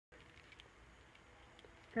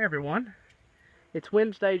Hey everyone, it's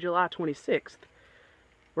Wednesday, July 26th.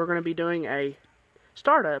 We're going to be doing a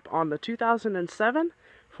startup on the 2007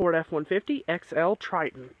 Ford F-150 XL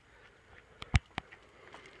Triton.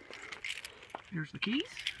 Here's the keys.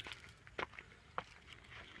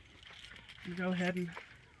 You go ahead and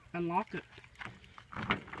unlock it.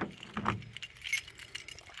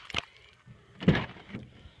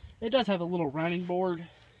 It does have a little running board.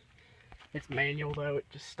 It's manual though, it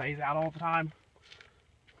just stays out all the time.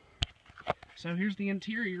 So here's the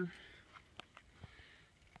interior.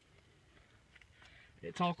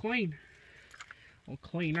 It's all clean. Well,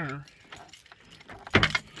 cleaner.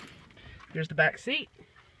 Here's the back seat.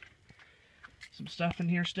 Some stuff in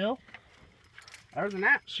here still. Other than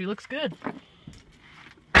that, she looks good.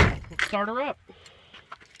 Let's start her up.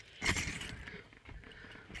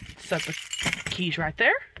 Set the keys right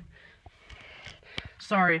there.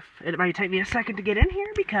 Sorry if it may take me a second to get in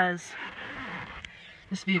here because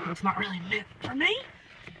this vehicle's not really meant for me.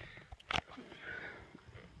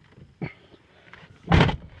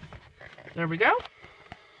 There we go.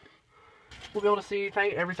 We'll be able to see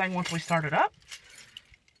everything once we start it up.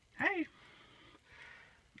 Hey,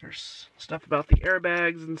 there's stuff about the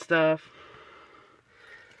airbags and stuff.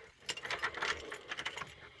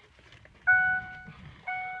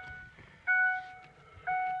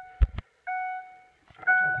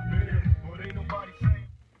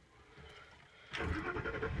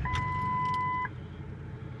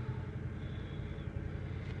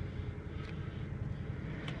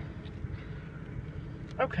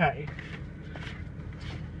 Okay.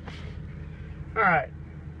 Alright.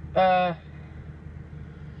 Got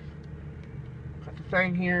the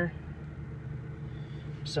thing here.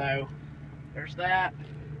 So, there's that.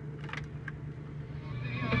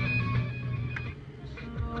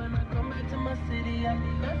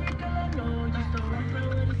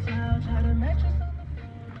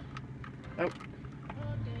 Oh.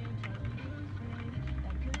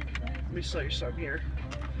 Let me show you something here.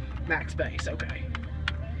 Max base, okay.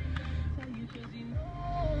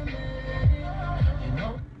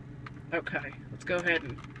 Okay, let's go ahead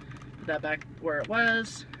and put that back where it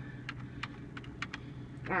was.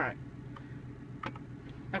 Alright.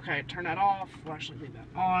 Okay, turn that off. We'll actually leave that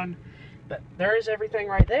on. But there is everything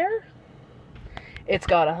right there. It's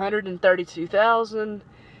got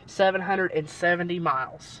 132,770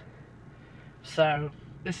 miles. So,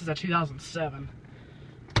 this is a 2007.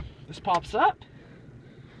 This pops up.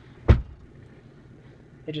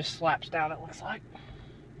 It just slaps down, it looks like.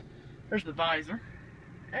 There's the visor.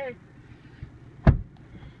 Hey.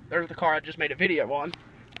 There's the car I just made a video on.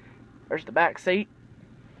 There's the back seat.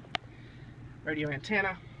 Radio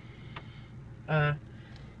antenna. The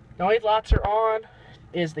only lights are on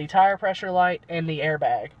is the tire pressure light and the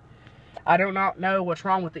airbag. I do not know what's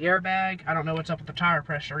wrong with the airbag. I don't know what's up with the tire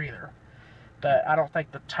pressure either. But I don't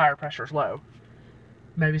think the tire pressure is low.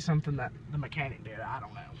 Maybe something that the mechanic did. I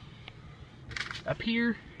don't know. Up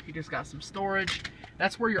here, you just got some storage.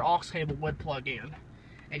 That's where your aux cable would plug in.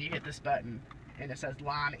 And you hit this button and it says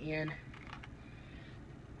line in.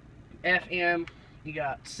 FM, you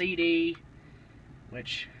got CD,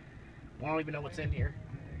 which I don't even know what's in here.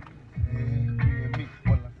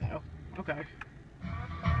 Oh, okay.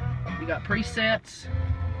 You got presets.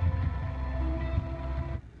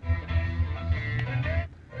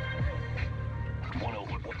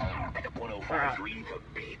 Alright.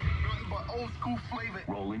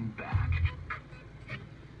 Rolling back.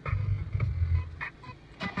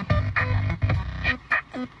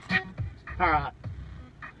 Alright.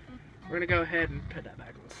 We're gonna go ahead and put that back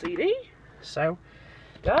on the CD. So,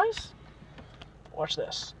 guys, watch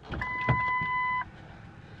this.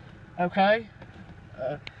 Okay.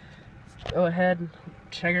 Let's go ahead and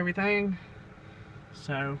check everything.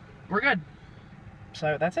 So, we're good.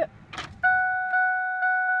 So, that's it.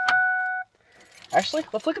 Actually,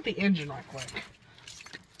 let's look at the engine right quick.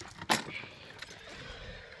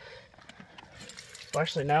 Well,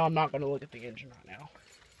 actually, no, I'm not going to look at the engine right now.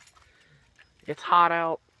 It's hot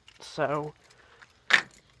out, so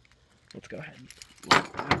let's go ahead and look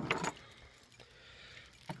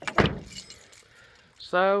at that.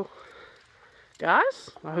 So, guys,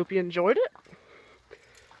 I hope you enjoyed it.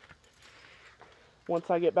 Once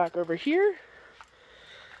I get back over here,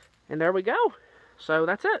 and there we go. So,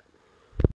 that's it.